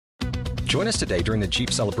Join us today during the Jeep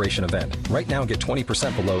Celebration event. Right now, get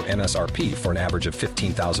 20% below MSRP for an average of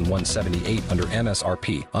 $15,178 under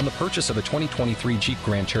MSRP on the purchase of a 2023 Jeep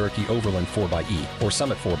Grand Cherokee Overland 4xE or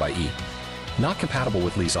Summit 4xE. Not compatible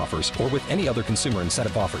with lease offers or with any other consumer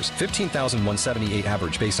incentive offers. $15,178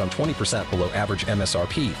 average based on 20% below average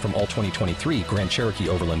MSRP from all 2023 Grand Cherokee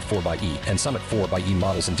Overland 4xE and Summit 4xE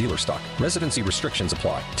models in dealer stock. Residency restrictions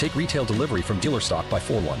apply. Take retail delivery from dealer stock by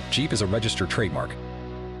 4/1. Jeep is a registered trademark.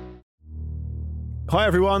 Hi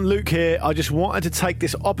everyone, Luke here. I just wanted to take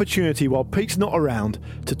this opportunity while Pete's not around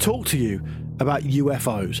to talk to you about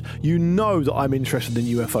UFOs. You know that I'm interested in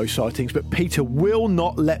UFO sightings, but Peter will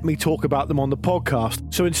not let me talk about them on the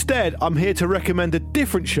podcast. So instead, I'm here to recommend a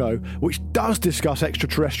different show which does discuss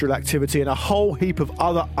extraterrestrial activity and a whole heap of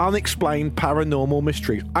other unexplained paranormal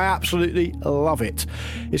mysteries. I absolutely love it.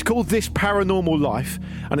 It's called This Paranormal Life,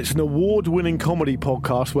 and it's an award-winning comedy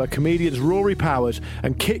podcast where comedians Rory Powers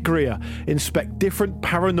and Kit Greer inspect different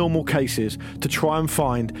paranormal cases to try and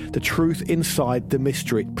find the truth inside the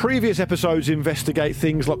mystery. Previous episodes investigate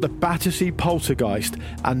things like the Battersea poltergeist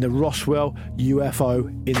and the Roswell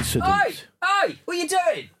UFO incident. Hey, what are you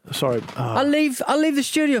doing? Sorry. I'll leave the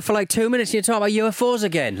studio for like 2 minutes and you talk about UFOs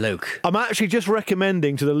again, Luke. I'm actually just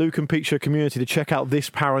recommending to the Luke and Pete Show community to check out This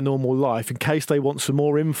Paranormal Life in case they want some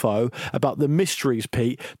more info about the mysteries,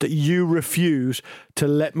 Pete, that you refuse to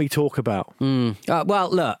let me talk about. Well,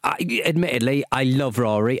 look, admittedly, I love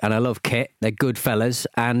Rory and I love Kit. They're good fellas,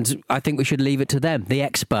 and I think we should leave it to them, the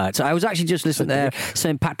experts. I was actually just listening to their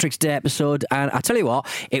St. Patrick's Day episode, and I tell you what,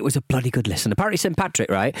 it was a bloody good listen. Apparently St. Patrick,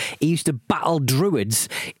 right, he used to battle druids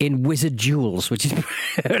in wizard duels, which is a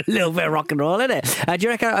little bit of rock and roll, isn't it? Do you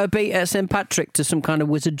reckon I would beat St. Patrick to some kind of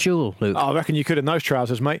wizard duel, Luke? I reckon you could in those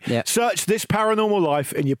trousers, mate. Yeah. Search This Paranormal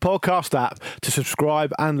Life in your podcast app to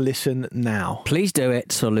subscribe and listen now. Please do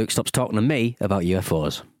it so Luke stops talking to me about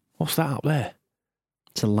UFOs. What's that up there?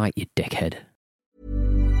 It's a light, you dickhead.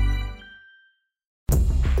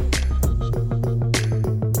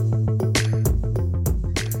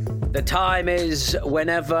 The time is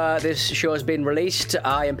whenever this show has been released.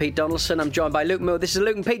 I am Pete Donaldson. I'm joined by Luke Moore. This is the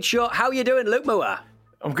Luke and Pete Show. How are you doing, Luke Moore?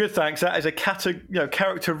 I'm good, thanks. That is a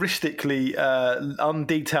characteristically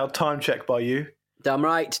undetailed time check by you. Damn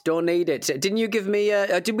right. Don't need it. Didn't you give me?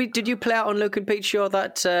 Did you play out on Luke and Pete Show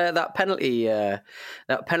that penalty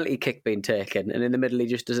kick being taken, and in the middle he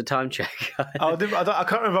just does a time check? I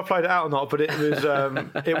can't remember if I played it out or not, but it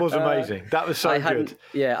was amazing. That was so good.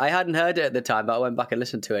 Yeah, I hadn't heard it at the time, but I went back and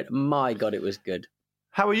listened to it. My God, it was good.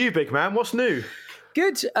 How are you, big man? What's new?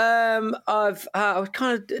 Good. I was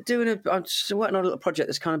kind of I'm just working on a little project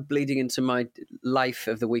that's kind of bleeding into my life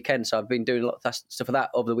of the weekend. So I've been doing a lot of stuff for that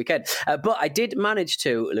over the weekend. But I did manage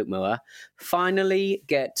to, Luke Moore, finally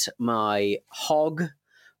get my hog,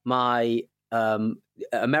 my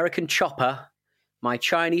American chopper, my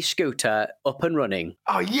Chinese scooter up and running.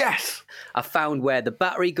 Oh, yes. I found where the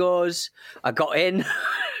battery goes. I got in.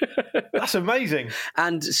 That's amazing.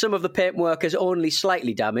 And some of the paintwork is only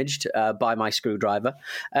slightly damaged by my screwdriver.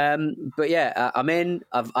 But yeah, I'm in.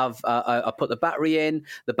 I put the battery in.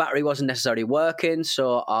 The battery wasn't necessarily working,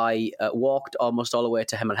 so I walked almost all the way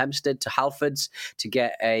to Hemel Hempstead to Halfords to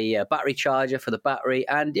get a battery charger for the battery.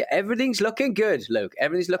 And yeah, everything's looking good, Luke.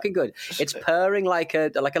 Everything's looking good. It's purring like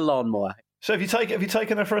a lawnmower. So have you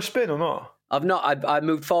taken her for a spin or not? I've not. I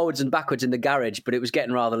moved forwards and backwards in the garage, but it was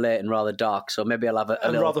getting rather late and rather dark, so maybe I'll have a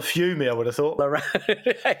little... rather fumey, I would have thought.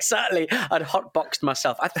 Exactly. I'd hotboxed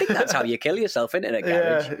myself. I think that's how you kill yourself, isn't it, in a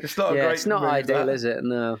garage? Yeah, it's not a great it's not move, ideal, that. Is it?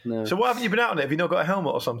 No. So what haven't you been out on it? Have you not got a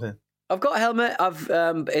helmet or something? I've got a helmet.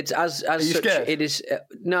 It's as Are you such. Scared? It is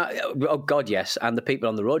no. Oh God, yes. And the people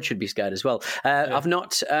on the road should be scared as well. Yeah. I've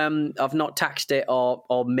not taxed it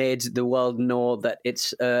or made the world know that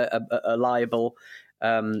it's a liable.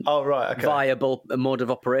 Viable mode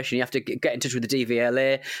of operation. You have to get in touch with the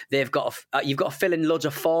DVLA. They've got you've got to fill in loads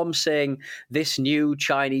of forms saying this new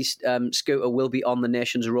Chinese scooter will be on the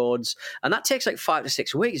nation's roads, and that takes like 5 to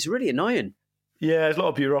 6 weeks. It's really annoying. Yeah, there's a lot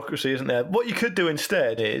of bureaucracy, isn't there? What you could do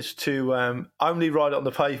instead is to only ride it on the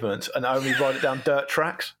pavement and only ride it down dirt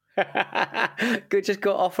tracks. Could just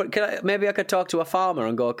go off. Maybe I could talk to a farmer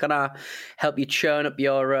and go, "Can I help you churn up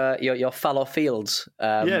your fallow fields?"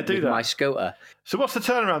 Yeah, do with that. my scooter. So what's the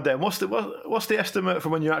turnaround then? What's the estimate for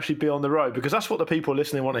when you actually be on the road? Because that's what the people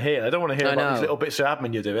listening want to hear. They don't want to hear about these little bits of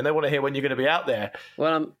admin you're doing. They want to hear when you're going to be out there.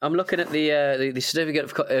 Well, I'm looking at the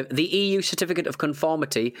certificate of the EU certificate of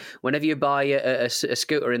conformity. Whenever you buy a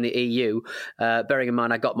scooter in the EU, bearing in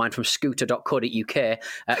mind I got mine from scooter.co.uk,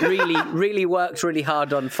 really worked really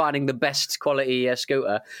hard on finding the best quality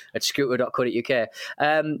scooter at scooter.co.uk.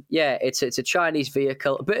 It's a Chinese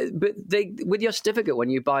vehicle, but with your certificate when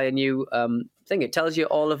you buy a new thing, it tells you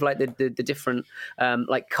all of like the different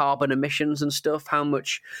like carbon emissions and stuff, how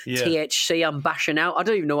much THC I'm bashing out. I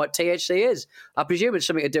don't even know what THC is. I presume it's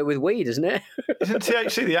something to do with weed, isn't it? Isn't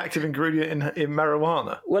THC the active ingredient in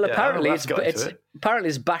marijuana? Well, apparently it's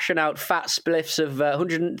bashing out fat spliffs of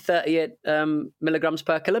 138 milligrams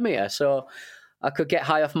per kilometre. So I could get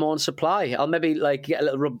high off more on supply. I'll maybe like get a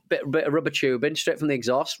little bit of rubber tube in straight from the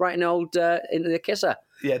exhaust, right in into the kisser.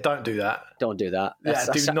 Yeah, don't do that. Don't do that.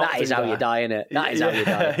 That is how you die, innit? That is how you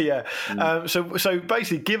die. Yeah. So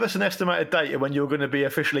basically, give us an estimated date when you're going to be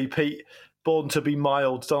officially Pete Born to be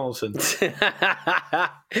Mild Donaldson.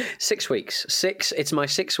 6 weeks. It's my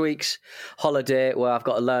 6 weeks holiday where I've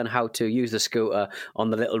got to learn how to use the scooter on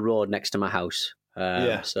the little road next to my house.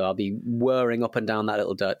 So I'll be whirring up and down that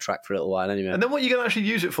little dirt track for a little while anyway. And then what are you going to actually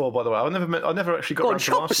use it for, by the way? I never actually got around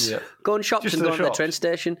to asking you yet. Go on shops and go to the train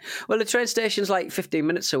station. Well, the train station's like 15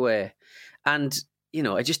 minutes away. And, you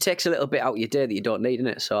know, it just takes a little bit out of your day that you don't need,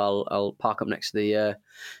 innit? So I'll park up next to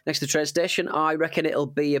the train station. I reckon it'll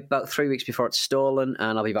be about 3 weeks before it's stolen,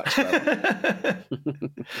 and I'll be back to school.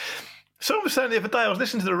 Someone was saying the other day, I was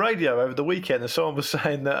listening to the radio over the weekend, and someone was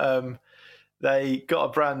saying that they got a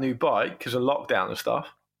brand new bike because of lockdown and stuff.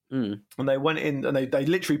 And they went in and they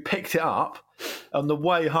literally picked it up on the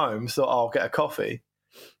way home, thought, I'll get a coffee,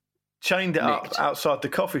 chained it up outside the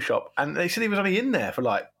coffee shop. And they said he was only in there for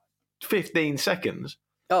like 15 seconds.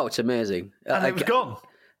 Oh, it's amazing. And it was gone.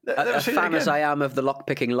 A fan as I am of the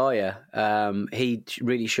lock-picking lawyer, he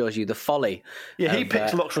really shows you the folly. Yeah, he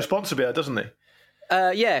picks locks responsibly, doesn't he?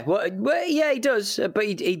 Yeah, he does. But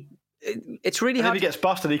it's really hard. If he gets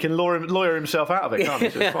busted, he can lawyer himself out of it, can't he?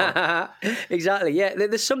 So it's fine. Exactly, yeah.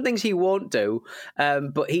 There's some things he won't do,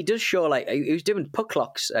 but he does show, like, he was doing puck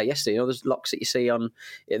locks yesterday. You know, those locks that you see on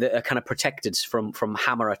that are kind of protected from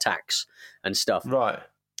hammer attacks and stuff. Right.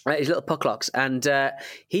 His little puck locks, and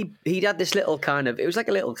he'd had this little it was like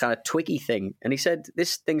a little kind of twiggy thing, and he said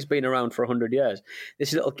this thing's been around for 100 years.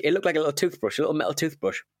 It looked like a little toothbrush, a little metal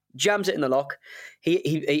toothbrush. Jams it in the lock.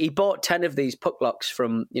 He bought 10 of these puck locks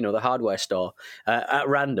from the hardware store at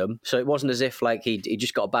random, so it wasn't as if like he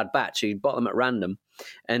just got a bad batch. He bought them at random,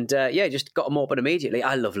 and just got them open immediately.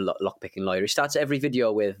 I love lockpicking lawyer. He starts every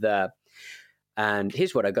video with, and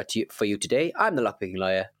here's what I got for you today. I'm the lockpicking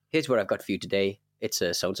lawyer. Here's what I've got for you today. It's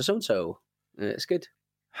a so-and-so. It's good.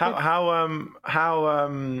 How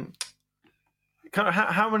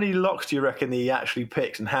many locks do you reckon he actually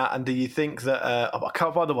picks, and do you think that?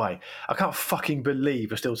 By the way, I can't fucking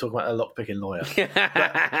believe we're still talking about a lockpicking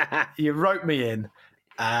lawyer. You wrote me in.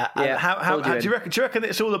 How do you reckon? Do you reckon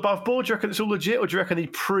it's all above board? Do you reckon it's all legit, or do you reckon he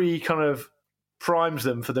primes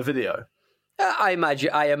them for the video? I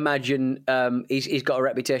imagine he's got a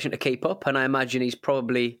reputation to keep up, and I imagine he's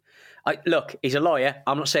probably. Look, he's a lawyer.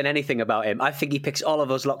 I'm not saying anything about him. I think he picks all of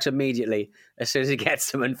those locks immediately as soon as he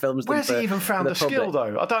gets them and films them. Where's he even found the skill,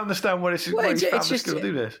 though? I don't understand where he's found the skill to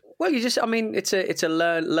do this. Well, it's a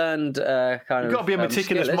learned kind of. You've got to be a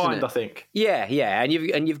meticulous skill, mind, I think. Yeah, and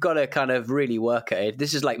you've got to kind of really work at it.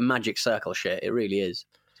 This is like magic circle shit. It really is.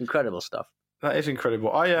 It's incredible stuff. That is incredible.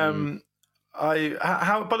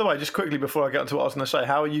 How? By the way, just quickly before I get into what I was going to say,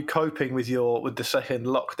 how are you coping with the second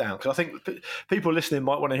lockdown? Because I think people listening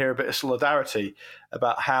might want to hear a bit of solidarity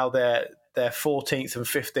about how their 14th and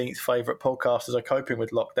 15th favourite podcasters are coping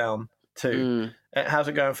with lockdown too. How's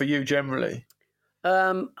it going for you generally?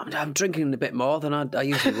 I'm drinking a bit more than I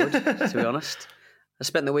usually would, to be honest. I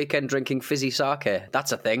spent the weekend drinking fizzy sake.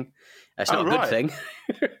 That's a thing. It's not a good thing.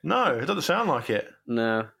 No, it doesn't sound like it.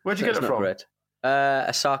 No. Where'd you get it from? Great.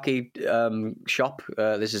 A sake shop.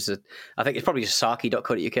 I think it's probably just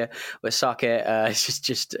sake.co.uk. Where sake,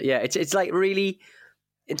 it's like really,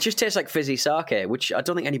 it just tastes like fizzy sake, which I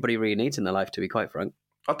don't think anybody really needs in their life, to be quite frank.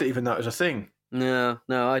 I didn't even know it was a thing. No,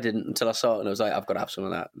 I didn't until I saw it, and I was like, I've got to have some of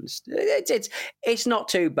that. It's not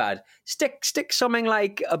too bad. Stick something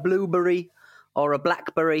like a blueberry or a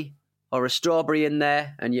blackberry or a strawberry in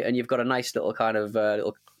there, and you've got a nice little kind of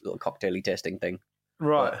little cocktaily tasting thing.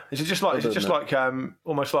 Right. Is it just like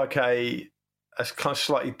almost like a kind of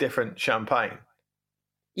slightly different champagne?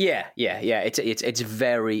 Yeah. It's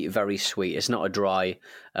very, very sweet. It's not a dry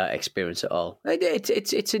experience at all.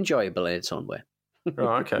 It's enjoyable in its own way.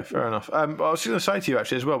 Right. Okay. Fair enough. I was going to say to you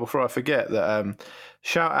actually as well before I forget that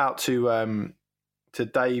shout out to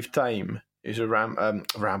Dave Tame, who's a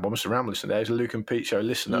Ramble listener. He's a Luke and Pete show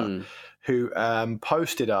listener who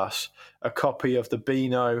posted us a copy of the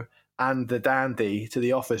Beano and the Dandy to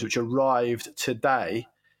the office, which arrived today.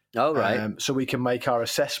 Oh, right. So we can make our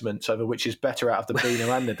assessments over which is better out of the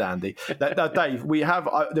Beano and the Dandy. Now, Dave, we have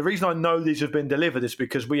the reason I know these have been delivered is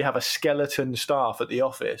because we have a skeleton staff at the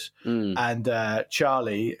office, and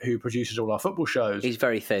Charlie, who produces all our football shows, He's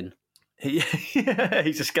very thin.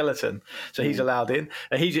 He's a skeleton, so he's allowed in.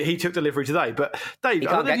 He took delivery today, but Dave, He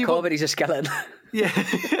can't get COVID. He's a skeleton. Yeah,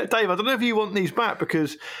 Dave, I don't know if you want these back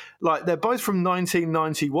because, like, they're both from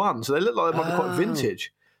 1991, so they look like they might be quite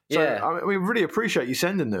vintage. So, Yeah. I mean, we really appreciate you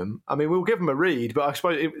sending them. I mean, we'll give them a read, but I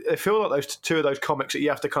suppose they feel like those two of those comics that you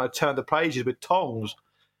have to kind of turn the pages with tongs,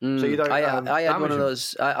 so you don't. I had damage one of them.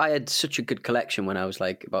 those. I had such a good collection when I was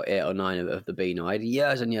like about 8 or 9 of the Beano. I had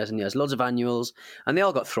years and years and years, loads of annuals, and they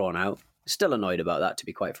all got thrown out. Still annoyed about that, to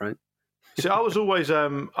be quite frank. See, I was always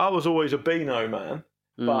a Beano man.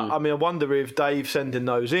 But I mean, I wonder if Dave sending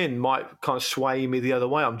those in might kind of sway me the other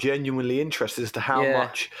way. I'm genuinely interested as to how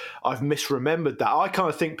much I've misremembered that. I kind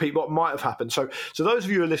of think what might have happened. So those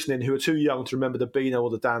of you who are listening who are too young to remember the Beano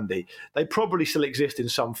or the Dandy, they probably still exist in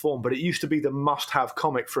some form. But it used to be the must-have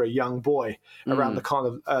comic for a young boy around the kind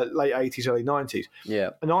of late 80s, early 90s.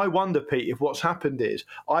 Yeah. And I wonder, Pete, if what's happened is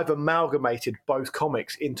I've amalgamated both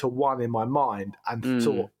comics into one in my mind and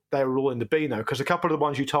thought they were all in the Beano, because a couple of the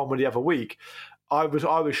ones you told me the other week, I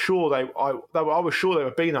was sure they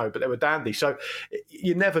were Beano, but they were Dandy. So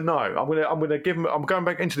you never know. I'm gonna give them. I'm going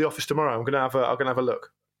back into the office tomorrow. I'm gonna have a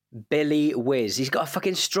look. Billy Whiz. He's got a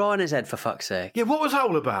fucking straw in his head, for fuck's sake. Yeah, what was that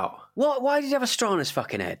all about? What? Why did he have a straw in his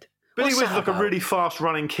fucking head? Billy What's Whiz that was like about? a really fast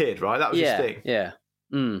running kid, right? That was his thing. Yeah.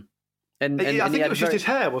 And I think it was just his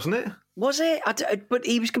hair, wasn't it? Was it? But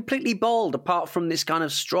he was completely bald, apart from this kind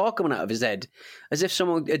of straw coming out of his head, as if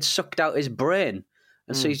someone had sucked out his brain.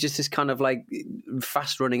 And so he's just this kind of like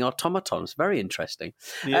fast-running automaton. It's very interesting.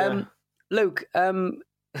 Yeah. Luke, God.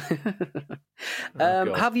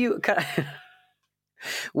 have you?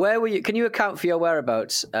 Where were you? Can you account for your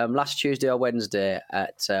whereabouts last Tuesday or Wednesday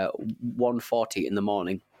at 1:40 in the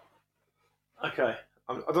morning? Okay.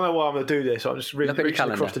 I don't know why I'm going to do this. I'm just Look at your reaching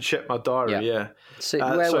calendar. across to check my diary. Yeah. So,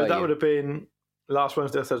 where so were that you? would have been last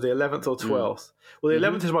Wednesday or Thursday, 11th or 12th. Well, the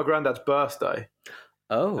 11th is my granddad's birthday.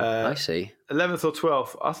 Oh, I see. 11th or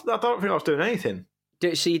 12th. I don't think I was doing anything.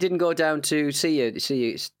 So you didn't go down to see you?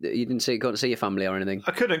 You didn't go to see your family or anything?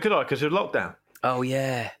 I couldn't, could I? Because it was lockdown. Oh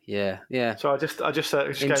yeah. So I just gave him a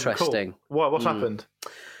call. Interesting. Why? What's happened?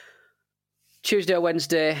 Tuesday or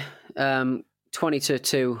Wednesday, 20 to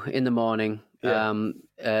 2 in the morning. Yeah.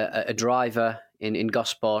 A driver in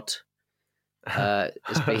Gosport has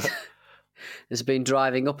been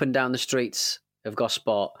driving up and down the streets of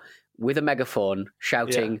Gosport with a megaphone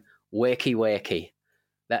shouting "Wakey, wakey!"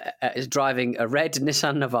 That is driving a red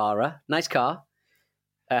Nissan Navara, nice car.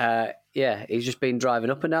 He's just been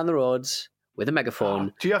driving up and down the roads with a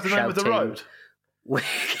megaphone. Do you have the name of the road?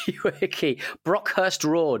 Wakey, wakey! Brockhurst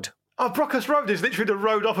Road. Oh, Brockhurst Road is literally the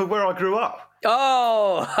road off of where I grew up.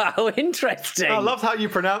 Oh, how interesting! I loved how you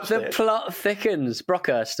pronounced The it. plot thickens.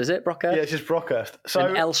 Brockhurst, is it? Brockhurst? Yeah, it's just Brockhurst. So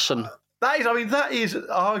And Elson. that is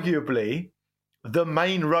arguably the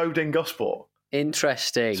main road in Gosport.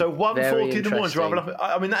 Interesting. So 1:40 in the morning driving interesting.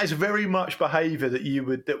 up. I mean, that is very much behaviour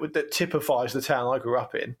that typifies the town I grew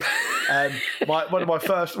up in. One of my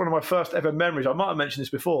first ever memories. I might have mentioned this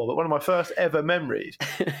before, but one of my first ever memories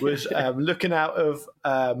was looking out of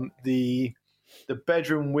the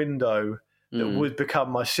bedroom window that would become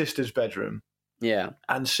my sister's bedroom, Yeah.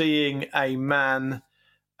 and seeing a man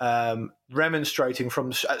remonstrating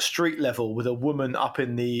at street level with a woman up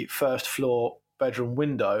in the first floor bedroom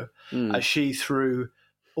window as she threw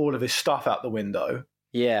all of his stuff out the window.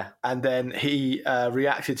 Yeah. And then he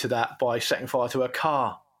reacted to that by setting fire to her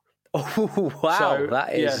car. Oh, wow. So,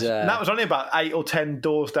 that is... yes. And that was only about 8 or 10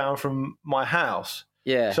 doors down from my house.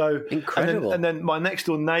 yeah. So incredible. And then my next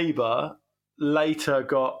door neighbour later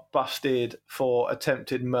got busted for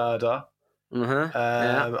attempted murder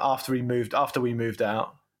after we moved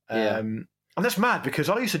out. Yeah. And that's mad because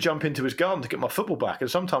I used to jump into his garden to get my football back, and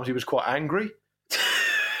sometimes he was quite angry.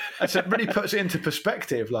 And so it really puts it into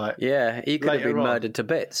perspective. Like, yeah, he could have been later on. murdered to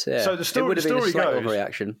bits. Yeah. So the it would have been a story slight goes-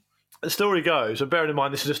 overreaction. The story goes, and bearing in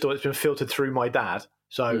mind this is a story that's been filtered through my dad,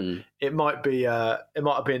 so it might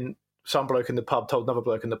have been some bloke in the pub told another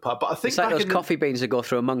bloke in the pub. But I think It's like back those in coffee beans that go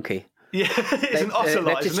through a monkey. yeah, it's an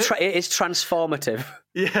ocelot, isn't it? It is transformative.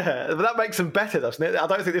 Yeah, but that makes them better, doesn't it? I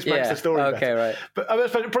don't think this makes the story better. Okay, right. But I mean,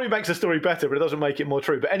 it probably makes the story better, but it doesn't make it more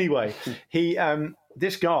true. But anyway,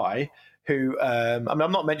 this guy who, I'm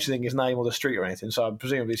not mentioning his name or the street or anything, so I'm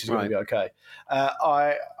presuming this is going to be okay.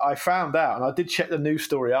 I found out, and I did check the news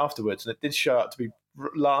story afterwards, and it did show up to be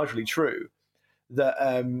largely true,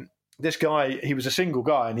 that this guy, he was a single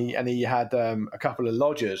guy, and he had a couple of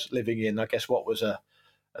lodgers living in, I guess, what was a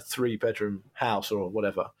a 3-bedroom house or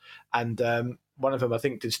whatever, and one of them I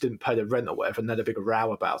think just didn't pay the rent or whatever, and they had a big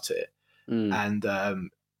row about it, and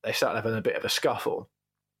they started having a bit of a scuffle,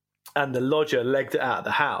 and the lodger legged it out of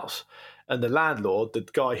the house, and the landlord, the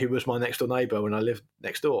guy who was my next door neighbour when I lived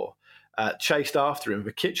next door, chased after him with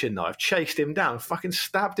a kitchen knife, chased him down, fucking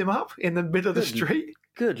stabbed him up in the middle of the street.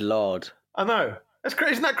 Good Lord. I know. That's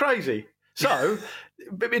crazy. Isn't that crazy? So,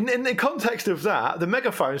 in the context of that, the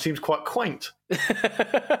megaphone seems quite quaint.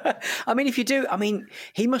 I mean,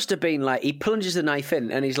 he must have been like, he plunges the knife in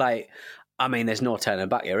and he's like, I mean, there's no turning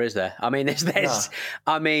back here, is there? I mean,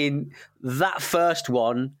 I mean, that first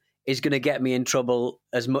one is going to get me in trouble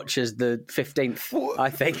as much as the 15th, I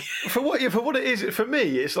think. For what it is, for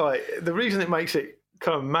me, it's like, the reason it makes it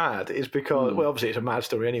kind of mad is because, well, obviously it's a mad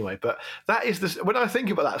story anyway, but that is when I think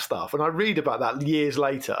about that stuff, and I read about that years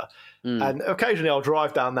later, and occasionally I'll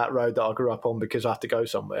drive down that road that I grew up on because I have to go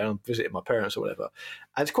somewhere and I'm visiting my parents or whatever,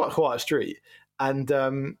 and it's quite a quiet street, and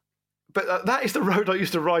but that is the road I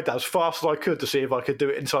used to ride down as fast as I could to see if I could do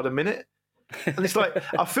it inside a minute, and it's like,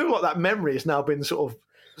 I feel like that memory has now been sort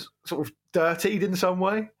of dirtied in some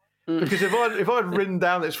way. Because if I'd ridden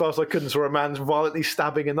down as fast as I could and saw a man violently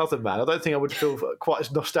stabbing another man, I don't think I would feel quite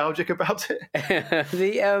as nostalgic about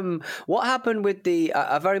it. What happened with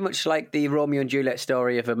I very much like the Romeo and Juliet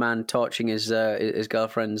story of a man torching his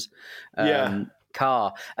girlfriend's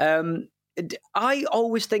car. I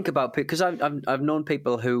always think about, because I've known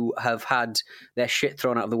people who have had their shit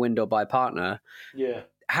thrown out of the window by a partner. Yeah.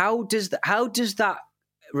 How does that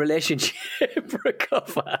relationship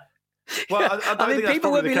recover? Well, I mean,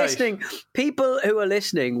 people will be listening. People who are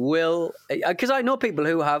listening will, because I know people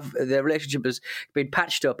who have their relationship has been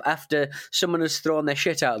patched up after someone has thrown their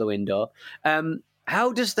shit out the window.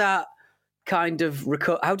 How does that kind of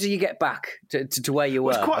recover? How do you get back to where you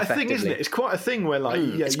were? It's quite a thing, isn't it? It's quite a thing where, like,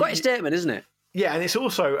 it's quite a statement, isn't it? Yeah, and it's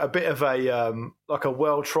also a bit of a like a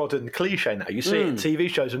well-trodden cliche now. You see it in TV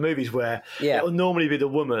shows and movies where it'll normally be the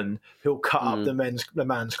woman who'll cut up the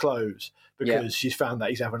man's clothes because she's found that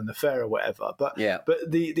he's having an affair or whatever. But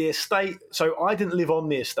the estate. So I didn't live on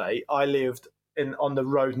the estate. I lived on the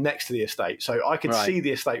road next to the estate, so I could see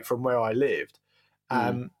the estate from where I lived.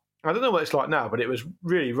 I don't know what it's like now, but it was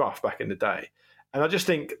really rough back in the day. And I just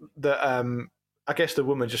think that. I guess the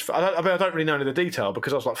woman just... I don't really know any of the detail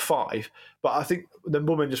because I was like 5, but I think the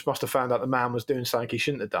woman just must have found out the man was doing something he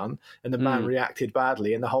shouldn't have done, and the man reacted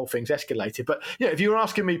badly, and the whole thing's escalated. But yeah, if you were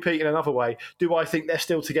asking me, Pete, in another way, do I think they're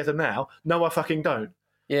still together now? No, I fucking don't.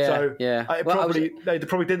 Yeah, so yeah. They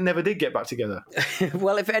probably never did get back together.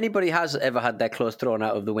 Well, if anybody has ever had their clothes thrown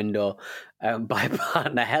out of the window by a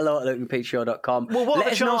partner, hello@lukeandpeteshow.com. Well, what are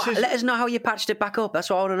the chances? Let us know how you patched it back up. That's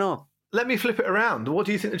what I want to know. Let me flip it around. What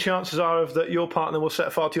do you think the chances are of that your partner will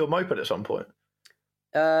set fire to your moped at some point?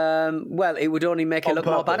 Well, it would only make it look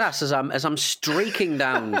more badass as I'm streaking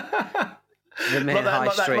down the main high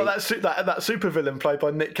street. Like that supervillain played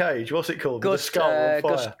by Nick Cage. What's it called? Ghost on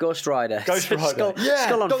fire. Ghost Rider. Ghost Rider.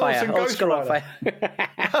 Skull on fire. Skull on fire.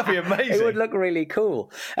 That'd be amazing. It would look really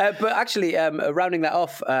cool. But actually, rounding that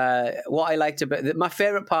off, what I liked about my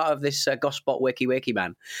favourite part of this Gospot Wakey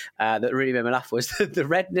Man that really made me laugh was the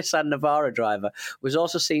red Nissan Navara driver was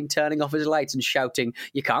also seen turning off his lights and shouting,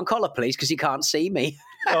 "You can't call the police because you can't see me."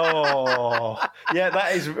 Oh, yeah,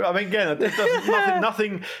 that is. I mean, again,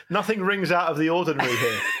 nothing rings out of the ordinary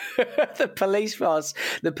here. The police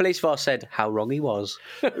force said how wrong he was.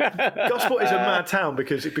 Gosport is a mad town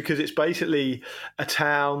because it's basically a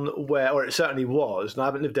town where, or it certainly was, and I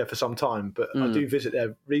haven't lived there for some time, but I do visit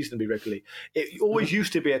there reasonably regularly. It always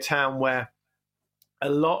used to be a town where a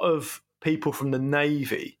lot of people from the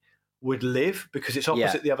Navy would live because it's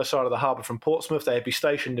opposite the other side of the harbour from Portsmouth. They'd be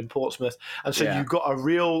stationed in Portsmouth. And so you've got a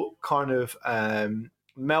real kind of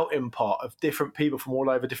melting pot of different people from all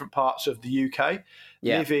over different parts of the UK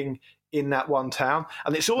living in that one town.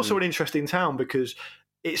 And it's also an interesting town because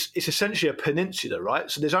it's essentially a peninsula, right?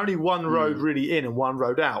 So there's only one road really in and one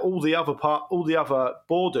road out. All the other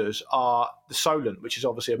borders are the Solent, which is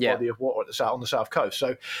obviously a body of water on the south coast.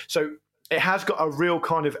 So it has got a real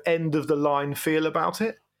kind of end of the line feel about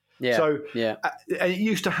it. Yeah, so and it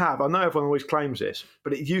used to have, I know everyone always claims this,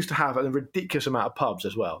 but it used to have a ridiculous amount of pubs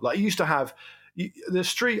as well. Like it used to have, the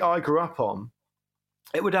street I grew up on,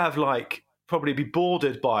 it would have like probably be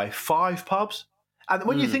bordered by 5 pubs. And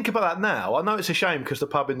when you think about that now, I know it's a shame because the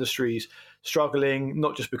pub industry's struggling,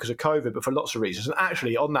 not just because of COVID, but for lots of reasons. And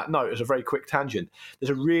actually, on that note, as a very quick tangent,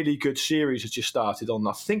 there's a really good series that's just started on,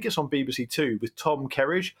 I think it's on BBC Two, with Tom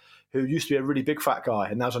Kerridge, who used to be a really big fat guy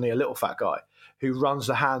and now's only a little fat guy, who runs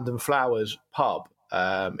the Hand and Flowers pub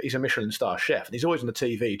He's a Michelin star chef, and he's always on the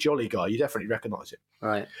TV. Jolly guy, you definitely recognise him.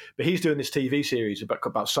 Right. But he's doing this TV series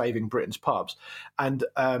about saving Britain's pubs, and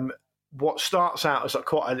what starts out as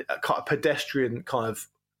quite a pedestrian kind of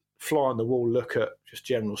fly on the wall look at just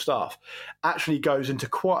general stuff actually goes into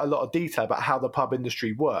quite a lot of detail about how the pub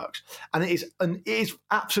industry works, and it is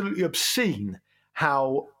absolutely obscene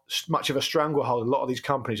how much of a stranglehold a lot of these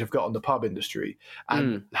companies have got on the pub industry,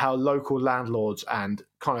 and how local landlords and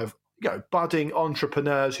kind of budding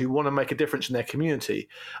entrepreneurs who want to make a difference in their community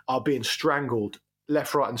are being strangled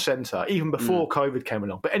left, right, and centre even before COVID came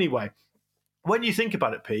along. But anyway, when you think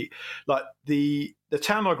about it, Pete, like the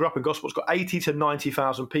town I grew up in, Gospel's got 80 to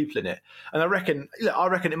 90,000 people in it, and I reckon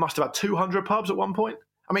it must have had 200 pubs at one point.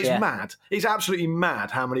 I mean, it's mad. It's absolutely mad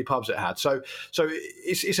how many pubs it had. So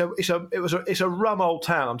it's a rum old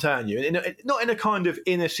town, I'm telling you. Not in a kind of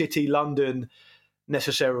inner city London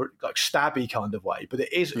necessarily like stabby kind of way, but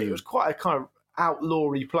it was quite a kind of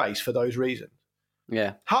outlawy place for those reasons.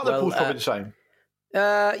 Yeah, Hartlepool's probably the same.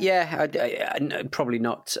 Probably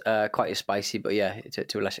not quite as spicy, but yeah,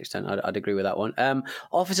 to a lesser extent, I'd agree with that one.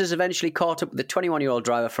 Officers eventually caught up with the 21-year-old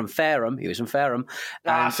driver from Fareham. He was from Fareham.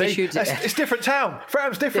 It's different town.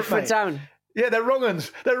 Fareham's different town. Yeah, they're wrong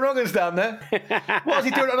uns. They're wrong uns down there. What is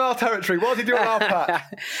he doing on our territory? What is he doing on our patch?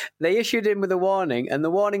 They issued him with a warning, and the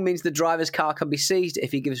warning means the driver's car can be seized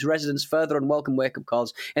if he gives residents further unwelcome wake-up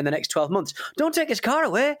calls in the next 12 months. Don't take his car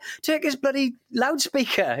away. Take his bloody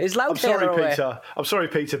loudspeaker, his loudspeaker away. I'm sorry,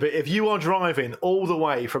 Peter, but if you are driving all the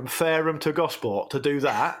way from Fareham to Gosport to do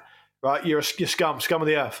that, right, you're scum of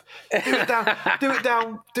the earth. Do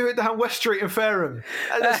it down West Street in Fareham.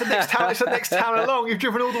 That's the next town. It's the next town along. You've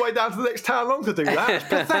driven all the way down to the next town along to do that. It's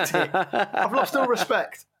pathetic. I've lost all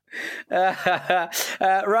respect.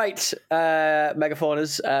 Right,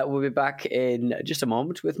 Megaphones, we'll be back in just a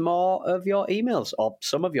moment with more of your emails, or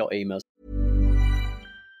some of your emails.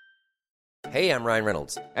 Hey, I'm Ryan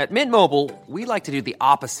Reynolds. At Mint Mobile, we like to do the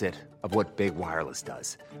opposite of what Big Wireless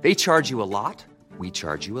does. They charge you a lot. We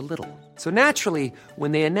charge you a little. So naturally,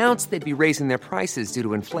 when they announced they'd be raising their prices due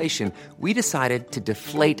to inflation, we decided to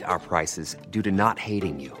deflate our prices due to not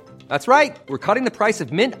hating you. That's right. We're cutting the price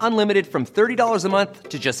of Mint Unlimited from $30 a month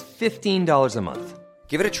to just $15 a month.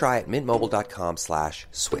 Give it a try at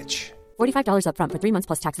mintmobile.com/switch. $45 up front for 3 months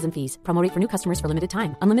plus taxes and fees. Promo rate for new customers for limited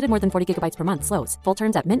time. Unlimited more than 40 gigabytes per month. Slows full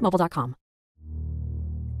terms at mintmobile.com.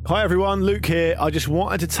 Hi everyone, Luke here. I just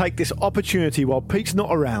wanted to take this opportunity while Pete's not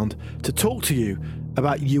around to talk to you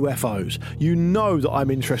about UFOs. You know that I'm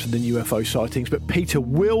interested in UFO sightings, but Peter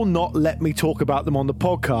will not let me talk about them on the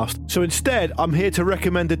podcast. So instead, I'm here to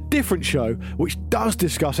recommend a different show which does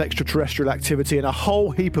discuss extraterrestrial activity and a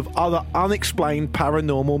whole heap of other unexplained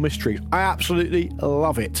paranormal mysteries. I absolutely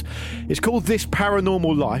love it. It's called This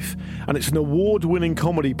Paranormal Life, and it's an award-winning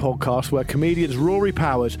comedy podcast where comedians Rory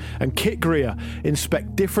Powers and Kit Greer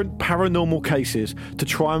inspect different paranormal cases to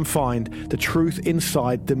try and find the truth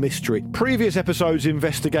inside the mystery. Previous episodes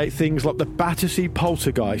investigate things like the Battersea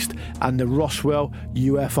poltergeist and the Roswell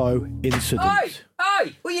UFO incident.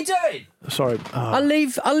 Hey, what are you doing? Sorry. I'll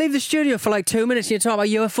leave the studio for like 2 minutes and you talk about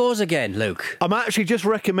UFOs again, Luke. I'm actually just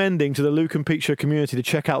recommending to the Luke and Pete Show community to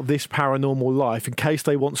check out This Paranormal Life in case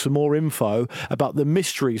they want some more info about the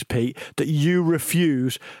mysteries, Pete, that you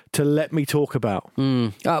refuse to let me talk about.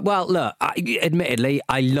 Well, look, admittedly,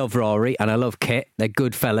 I love Rory and I love Kit. They're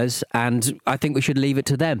good fellas, and I think we should leave it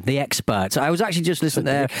to them, the experts. I was actually just listening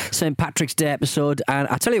to their St. Patrick's Day episode, and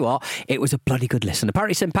I tell you what, it was a bloody good listen.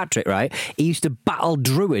 Apparently St. Patrick, right, he used to battle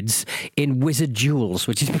druids in wizard duels,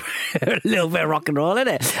 which is a little bit of rock and roll, isn't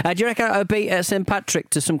it? Do you reckon I would beat St. Patrick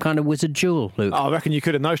to some kind of wizard duel, Luke? I reckon you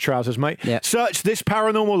could in those trousers, mate. Yeah. Search This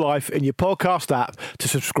Paranormal Life in your podcast app to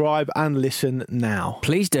subscribe and listen now.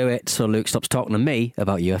 Please do it so Luke stops talking to me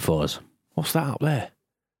about UFOs. What's that up there?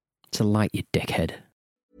 It's a light, you dickhead.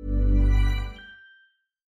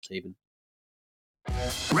 Stephen.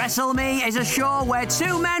 WrestleMe is a show where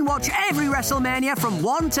two men watch every WrestleMania from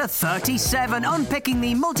 1 to 37, unpicking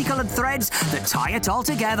the multicoloured threads that tie it all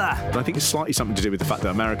together. I think it's slightly something to do with the fact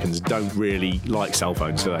that Americans don't really like cell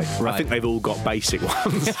phones, do they? Right. I think they've all got basic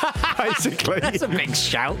ones, basically. That's a big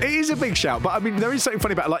shout. It is a big shout, but I mean, there is something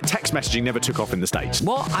funny about it, like text messaging never took off in the States.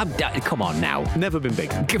 What? Come on now. Never been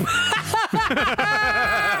big.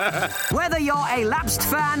 Whether you're a lapsed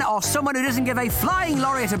fan or someone who doesn't give a flying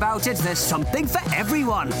laureate about it, there's something for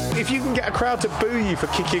everyone. If you can get a crowd to boo you for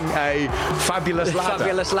kicking a fabulous ladder.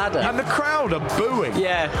 Fabulous ladder. And the crowd are booing.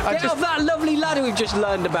 Yeah. Get off that lovely ladder we've just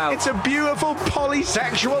learned about. It's a beautiful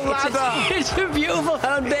polysexual ladder. It's a beautiful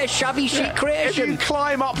Herne shabby chic creation. If you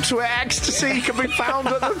climb up to it, ecstasy can be found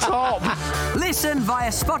at the top. Listen via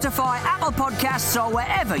Spotify, Apple Podcasts, or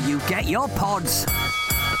wherever you get your pods.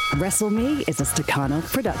 Wrestle Me is a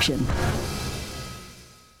Stakhanov production.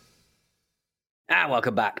 And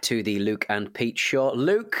welcome back to the Luke and Pete show.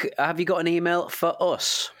 Luke, have you got an email for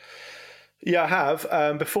us? Yeah, I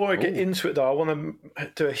have. Before I get into it, though, I want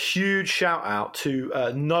to do a huge shout out to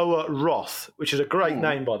Noah Roth, which is a great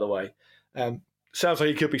name, by the way. Sounds like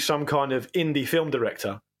he could be some kind of indie film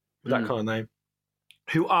director with that kind of name,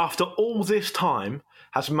 who, after all this time,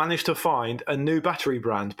 has managed to find a new battery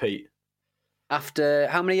brand, Pete. After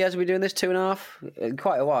how many years are we doing this? 2.5?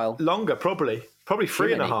 Quite a while. Longer, probably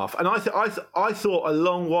 3.5. And I thought a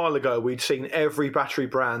long while ago we'd seen every battery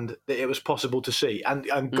brand that it was possible to see.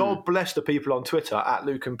 And God bless the people on Twitter at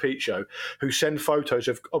Luke and Pete Show who send photos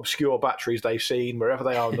of obscure batteries they've seen wherever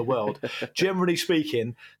they are in the world. Generally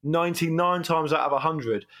speaking, 99 times out of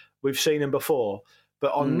 100, we've seen them before.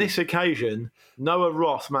 But on this occasion, Noah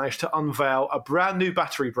Roth managed to unveil a brand new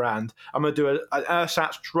battery brand. I'm going to do an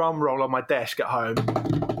ersatz drum roll on my desk at home.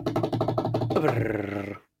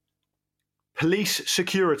 Police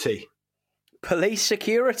security. Police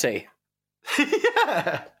security?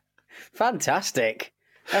 Yeah. Fantastic.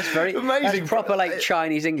 That's very amazing. That's proper like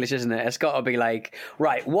Chinese English, isn't it? It's got to be like,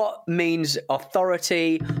 right, what means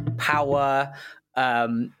authority, power,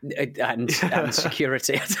 and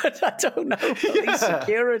security? I don't know. Police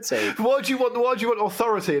security. Why do you want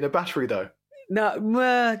authority in a battery, though?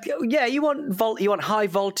 No, yeah, you want high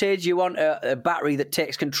voltage. You want a battery that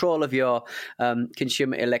takes control of your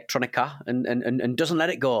consumer electronica and doesn't let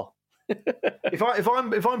it go.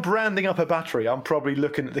 If I'm branding up a battery, I'm probably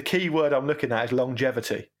looking at the key word I'm looking at is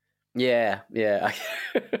longevity. Yeah. You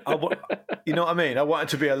know what I mean? I want it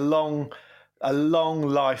to be a long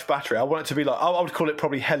life battery. I want it to be like, I would call it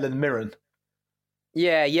probably Helen Mirren.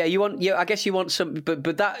 Yeah. I guess you want some,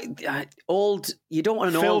 but that old. You don't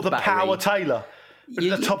want an Phil old the battery. Power Taylor. At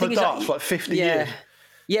the top of darts for like 50 years.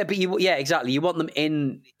 Yeah, but exactly. You want them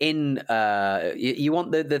in. You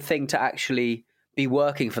want the thing to actually be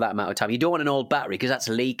working for that amount of time. You don't want an old battery because that's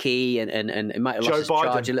leaky and it might have lost its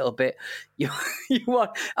charge a little bit.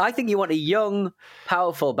 I think you want a young,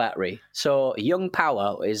 powerful battery. So young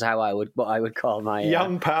power is what I would call my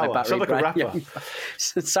young power. My battery sounds like a rapper.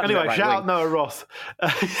 Anyway, shout out Noah Roth.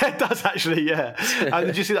 It does actually, yeah. And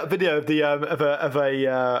did you see that video of the of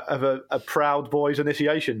a Proud Boys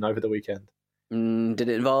initiation over the weekend? Did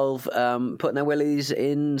it involve putting their willies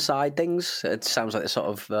inside things? It sounds like the sort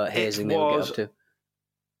of hazing they would get up to.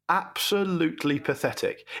 Absolutely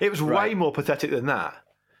pathetic. It was way more pathetic than that.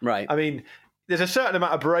 Right. I mean, there's a certain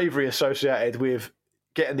amount of bravery associated with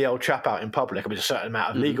getting the old chap out in public. I mean, there's a certain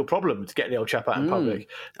amount of legal problems getting the old chap out in public,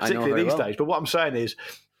 particularly these days. But what I'm saying is,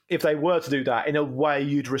 if they were to do that, in a way,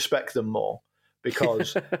 you'd respect them more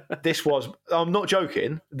because this was, I'm not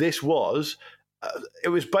joking, this was, it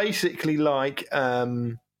was basically like a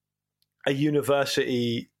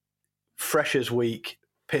university Freshers Week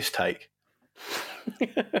piss take.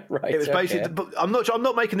 Right. It was basically. Okay. I'm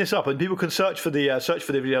not making this up, and people can search for the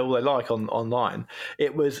video all they like online.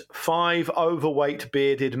 It was 5 overweight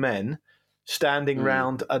bearded men standing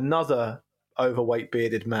round another overweight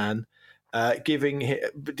bearded man, giving.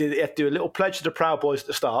 They had to do a little pledge to the Proud Boys at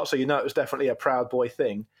the start, so you know it was definitely a Proud Boy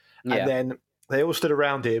thing. Yeah. And then they all stood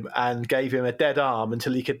around him and gave him a dead arm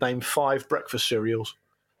until he could name 5 breakfast cereals.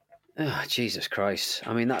 Oh, Jesus Christ!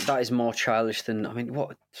 I mean that is more childish than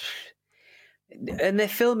what. And they're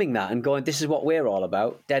filming that and going, this is what we're all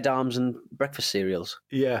about, dead arms and breakfast cereals.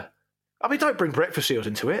 Yeah. I mean, don't bring breakfast cereals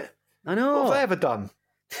into it. I know. What have they ever done?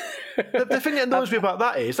 the thing that annoys me about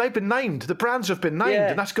that is they've been named. The brands have been named,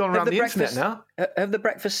 and that's gone around the internet now. Have the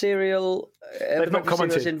breakfast cereal... They've not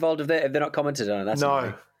commented. Involved, have they not commented on it? That's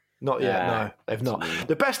no. Not yet, no. They've not.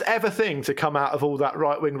 The best ever thing to come out of all that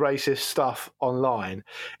right-wing racist stuff online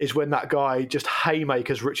is when that guy just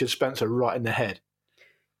haymakers Richard Spencer right in the head.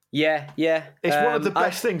 Yeah. It's one of the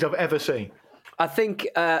best things I've ever seen. I think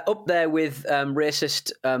up there with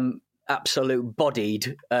racist, absolute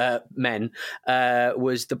bodied men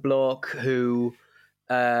was the bloke who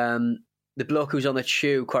the bloke who's on the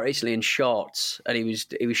tube quite recently in shorts, and he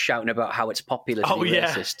was shouting about how it's popular to be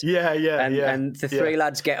racist. Yeah. And the three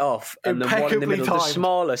lads get off, and the one in the middle,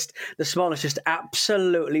 the smallest just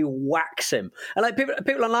absolutely whacks him. And like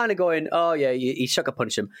people online are going, "Oh yeah, he sucker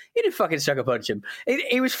punched him." He didn't fucking sucker punch him.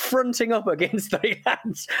 He was fronting up against three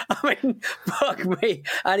lads. I mean, fuck me,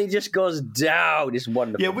 and he just goes down. It's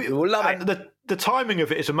wonderful. Yeah, we love it. The timing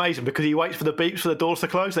of it is amazing because he waits for the beeps for the doors to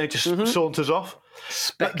close, then he just saunters off.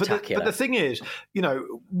 Spectacular. But the thing is,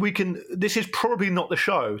 this is probably not the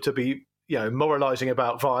show to be, moralising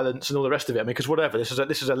about violence and all the rest of it. I mean, because whatever, this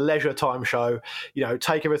is a leisure time show.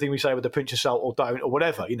 Take everything we say with a pinch of salt, or don't, or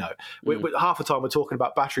whatever. Half the time we're talking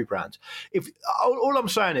about battery brands. All I'm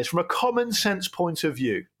saying is, from a common sense point of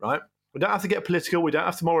view, right? We don't have to get political. We don't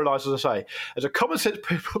have to moralise, as I say. As a common sense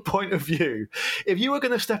point of view, if you were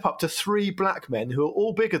going to step up to three black men who are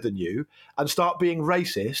all bigger than you and start being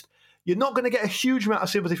racist, you're not going to get a huge amount of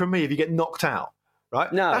sympathy from me if you get knocked out,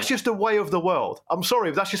 right? No. That's just the way of the world. I'm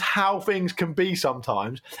sorry, but that's just how things can be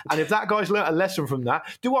sometimes. And if that guy's learnt a lesson from that,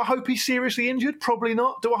 do I hope he's seriously injured? Probably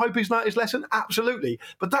not. Do I hope he's learnt his lesson? Absolutely.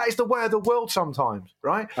 But that is the way of the world sometimes,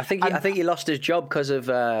 right? I think he lost his job because of.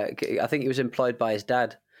 I think he was employed by his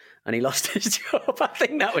dad. And he lost his job. I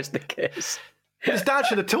think that was the case. His dad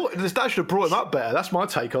should have brought him up better. That's my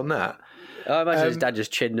take on that. I imagine his dad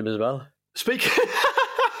just chinned him as well.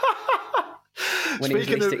 When he was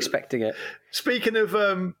least expecting it. Speaking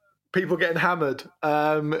of people getting hammered,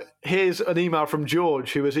 here's an email from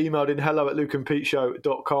George, who was emailed in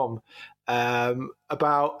hello@lukeandpeteshow.com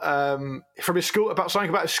about from his school, about something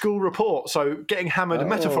about his school report. So getting hammered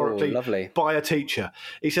metaphorically by a teacher.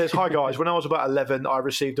 He says, "Hi guys, when I was about 11, I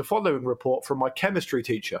received the following report from my chemistry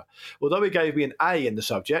teacher. Although he gave me an A in the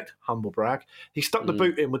subject, humble brag, he stuck the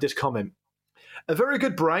boot in with this comment: a very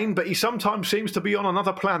good brain, but he sometimes seems to be on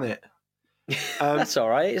another planet." That's all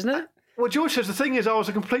right, isn't it? Well, George says, the thing is, I was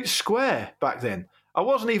a complete square back then. I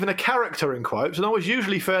wasn't even a character, in quotes, and I was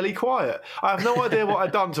usually fairly quiet. I have no idea what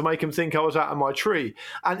I'd done to make him think I was out of my tree.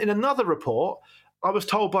 And in another report, I was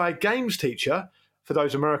told by a games teacher, for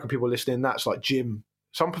those American people listening, that's like gym.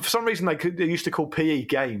 For some reason, they used to call PE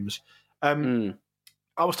games. I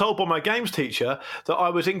was told by my games teacher that I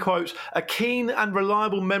was, in quotes, a keen and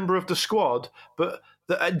reliable member of the squad, but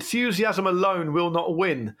that enthusiasm alone will not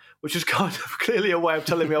win, which is kind of clearly a way of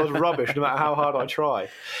telling me I was rubbish no matter how hard I try.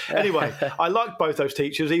 Anyway, I liked both those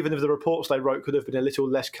teachers, even if the reports they wrote could have been a little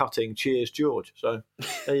less cutting. Cheers, George. So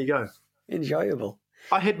there you go. Enjoyable.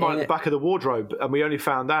 I hid mine in the back of the wardrobe, and we only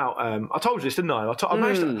found out. I told you this, didn't I? I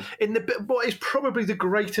managed to, what is probably the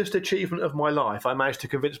greatest achievement of my life, I managed to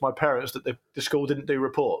convince my parents that the school didn't do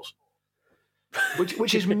reports.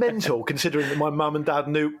 Which is mental, considering that my mum and dad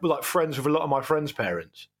knew, were like friends with a lot of my friends'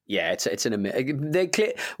 parents. Yeah, it's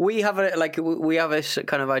we have this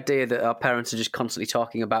kind of idea that our parents are just constantly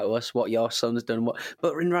talking about us, what your son's done,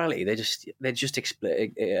 but in reality they're just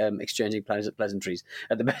exchanging pleasantries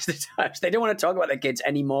at the best of times. They don't want to talk about their kids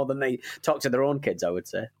any more than they talk to their own kids, I would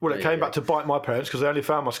say. Well, it came back to bite my parents because they only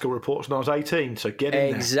found my school reports when I was 18. So get in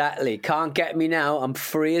there. Exactly. Can't get me now. I'm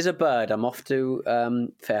free as a bird. I'm off to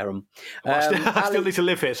Fareham. I still need to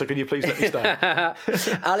live here, so can you please let me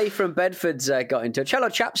stay? Ali from Bedford's got in touch. Hello,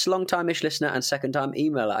 chaps. Long-time-ish listener and second-time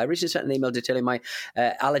emailer. I recently sent an email detailing my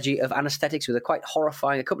allergy of anaesthetics with a quite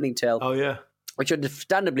horrifying accompanying tale. Oh, yeah. Which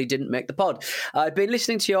understandably didn't make the pod. I've been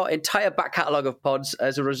listening to your entire back catalogue of pods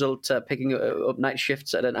as a result, picking up night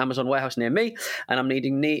shifts at an Amazon warehouse near me, and I'm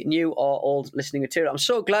needing new or old listening material. I'm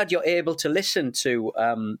so glad you're able to listen to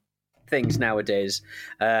things nowadays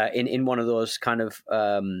in one of those kind of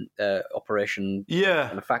operation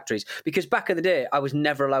kind of factories. Because back in the day, I was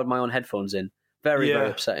never allowed my own headphones in. Very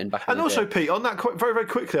upsetting back in the day. And also, Pete, on that very, very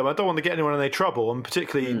quickly, I don't want to get anyone in any trouble, and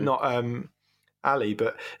particularly not Ali,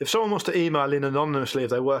 but if someone wants to email in anonymously if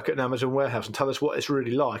they work at an Amazon warehouse and tell us what it's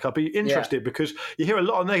really like, I'd be interested because you hear a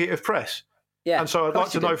lot of negative press. Yeah, and so I'd like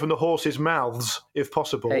to know from the horses' mouths, if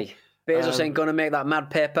possible. Hey, Bezos ain't going to make that mad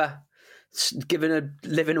paper. Given a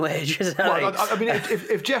living wage. Well, I mean,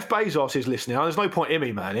 if Jeff Bezos is listening, there's no point in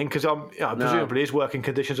emailing because presumably his working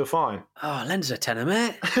conditions are fine. Oh, lend us a tenner,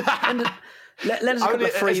 mate. Lend us a couple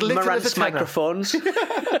of free Marantz microphones.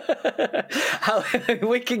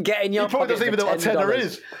 We can get in your pocket. He probably doesn't even know what a tenner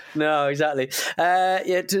is. No, exactly.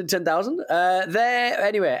 10,000.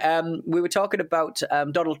 Anyway, we were talking about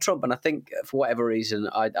Donald Trump, and I think for whatever reason,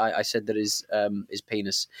 I said that his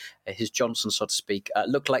penis, his Johnson, so to speak,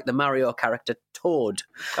 looked like the Mario character Toad.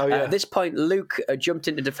 Oh, yeah. At this point, Luke jumped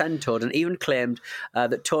in to defend Toad and even claimed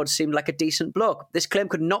that Toad seemed like a decent bloke. This claim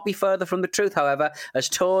could not be further from the truth, however, as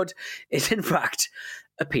Toad is in fact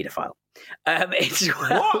a paedophile.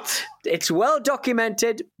 It's well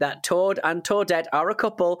documented that Toad and Toadette are a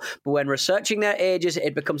couple, but when researching their ages,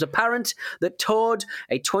 it becomes apparent that Toad,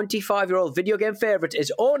 a 25-year-old video game favourite,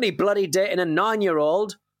 is only bloody dating a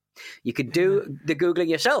 9-year-old. You could do the Googling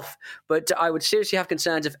yourself, but I would seriously have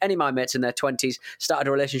concerns if any of my mates in their 20s started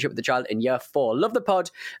a relationship with a child in year 4. Love the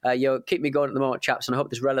pod. You keep me going at the moment, chaps, and I hope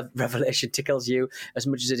this revelation tickles you as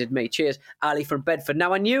much as it did me. Cheers, Ali from Bedford.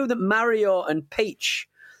 Now, I knew that Mario and Peach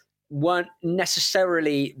weren't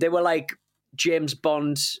necessarily, they were like James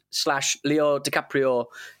Bond / Leo DiCaprio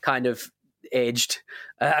kind of aged,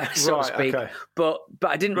 so to speak. Okay. But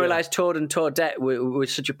I didn't realise Toad and Toadette were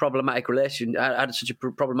such a problematic relation. Had such a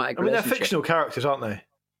problematic relationship. They're fictional characters, aren't they?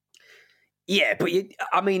 Yeah, but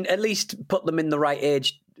at least put them in the right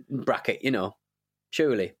age bracket,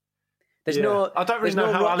 surely. There's no. I don't really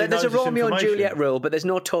know how Ali knows there's a Romeo and information. Juliet rule, but there's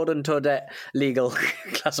no Toad and Toadette legal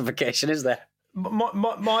classification, is there? My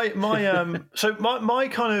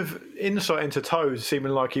kind of insight into Toad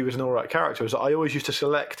seeming like he was an alright character is that I always used to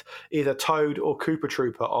select either Toad or Koopa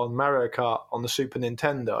Trooper on Mario Kart on the Super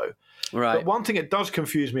Nintendo. Right. But one thing that does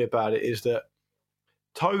confuse me about it is that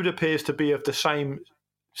Toad appears to be of the same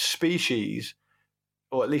species,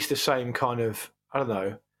 or at least the same kind of,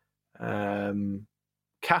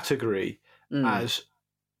 category as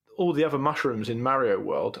all the other mushrooms in Mario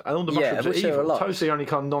World, and all the mushrooms are evil. Toad's the only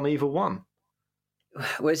kind of non-evil one.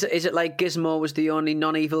 Is it like Gizmo was the only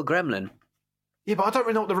non-evil gremlin? Yeah, but I don't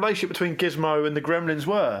really know what the relationship between Gizmo and the gremlins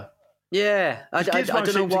were. Yeah, I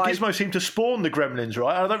don't know why. Gizmo seemed to spawn the gremlins,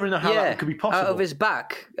 right? I don't really know how that could be possible. Out of his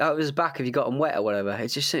back, if you got them wet or whatever. It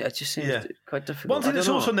just seems quite difficult. One thing that's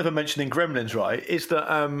also never mentioned in Gremlins, right, is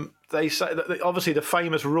that they say that obviously the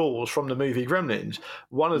famous rules from the movie Gremlins.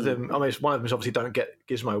 One of them, one of them is obviously don't get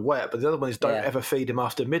Gizmo wet, but the other one is don't ever feed him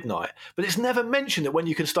after midnight. But it's never mentioned that when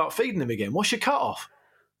you can start feeding him again. What's your cut-off?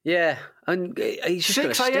 Yeah, and he's just going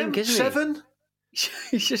to stink, isn't he? 7?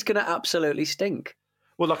 He's just going to absolutely stink.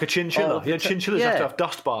 Well, like a chinchilla. Chinchillas have to have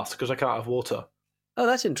dust baths because they can't have water. Oh,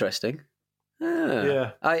 that's interesting.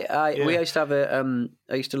 Yeah. We used to have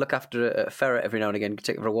I used to look after a ferret every now and again,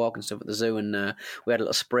 take it for a walk and stuff at the zoo, and we had a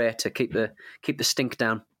little spray to keep the stink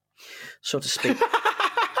down, so to speak.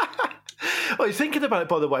 Well, thinking about it,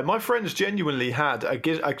 by the way, my friends genuinely had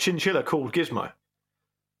a chinchilla called Gizmo.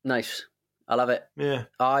 Nice. I'll have it. Yeah.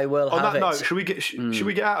 I will have it. On that note, should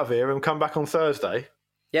we get out of here and come back on Thursday?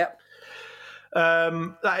 Yep.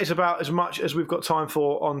 That is about as much as we've got time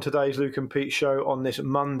for on today's Luke and Pete show on this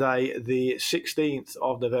Monday, the 16th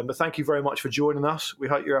of November. Thank you very much for joining us. We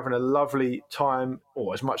hope you're having a lovely time,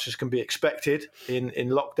 or as much as can be expected in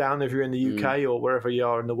lockdown if you're in the UK or wherever you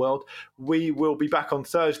are in the world. We will be back on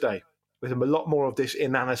Thursday with a lot more of this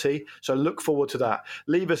inanity, so look forward to that.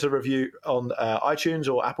 Leave us a review on iTunes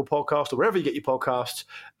or Apple Podcasts or wherever you get your podcasts,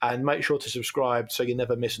 and make sure to subscribe so you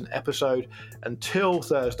never miss an episode. Until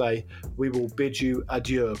Thursday, we will bid you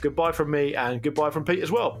adieu. Goodbye from me and goodbye from Pete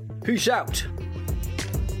as well. Peace out.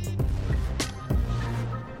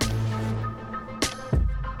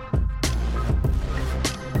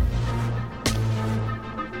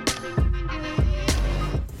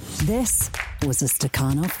 This was a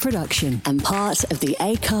Stakhanov production and part of the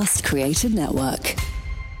Acast Creative Network.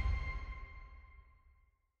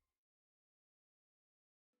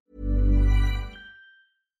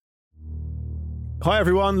 Hi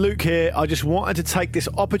everyone, Luke here. I just wanted to take this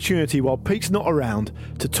opportunity while Pete's not around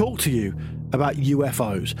to talk to you about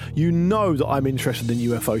UFOs. You know that I'm interested in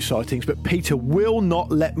UFO sightings, but Peter will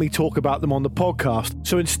not let me talk about them on the podcast.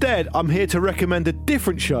 So instead, I'm here to recommend a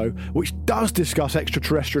different show which does discuss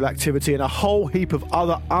extraterrestrial activity and a whole heap of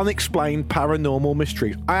other unexplained paranormal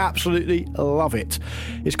mysteries. I absolutely love it.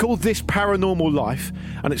 It's called This Paranormal Life,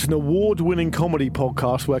 and it's an award-winning comedy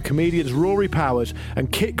podcast where comedians Rory Powers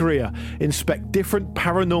and Kit Greer inspect different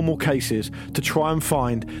paranormal cases to try and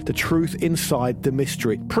find the truth inside the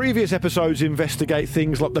mystery. Previous episodes investigate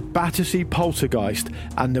things like the Battersea poltergeist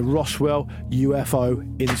and the Roswell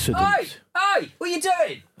UFO incident. Hey, what are you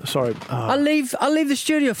doing? Sorry. I'll leave the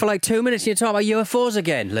studio for like 2 minutes and you talk about UFOs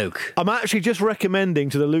again, Luke. I'm actually just recommending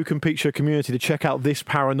to the Luke and Pete Show community to check out This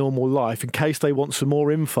Paranormal Life in case they want some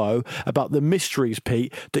more info about the mysteries,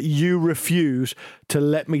 Pete, that you refuse to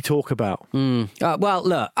let me talk about. Well,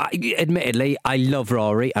 look, admittedly, I love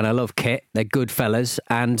Rory and I love Kit. They're good fellas,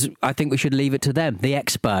 and I think we should leave it to them, the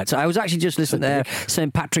experts. I was actually just listening to their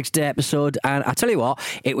St. Patrick's Day episode, and I tell you what,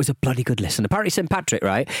 it was a bloody good listen. Apparently St. Patrick,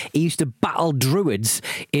 right, he used to battle druids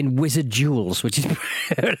in wizard jewels, which is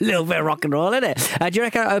a little bit of rock and roll, isn't it? Do you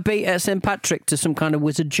reckon I would beat St. Patrick to some kind of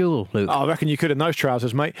wizard jewel, Luke? I reckon you could in those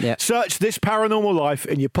trousers, mate. Yeah. Search This Paranormal Life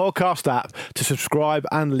in your podcast app to subscribe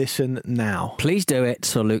and listen now. Please do it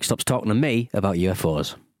so Luke stops talking to me about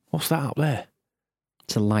UFOs. What's that up there?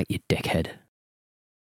 It's a light, you dickhead.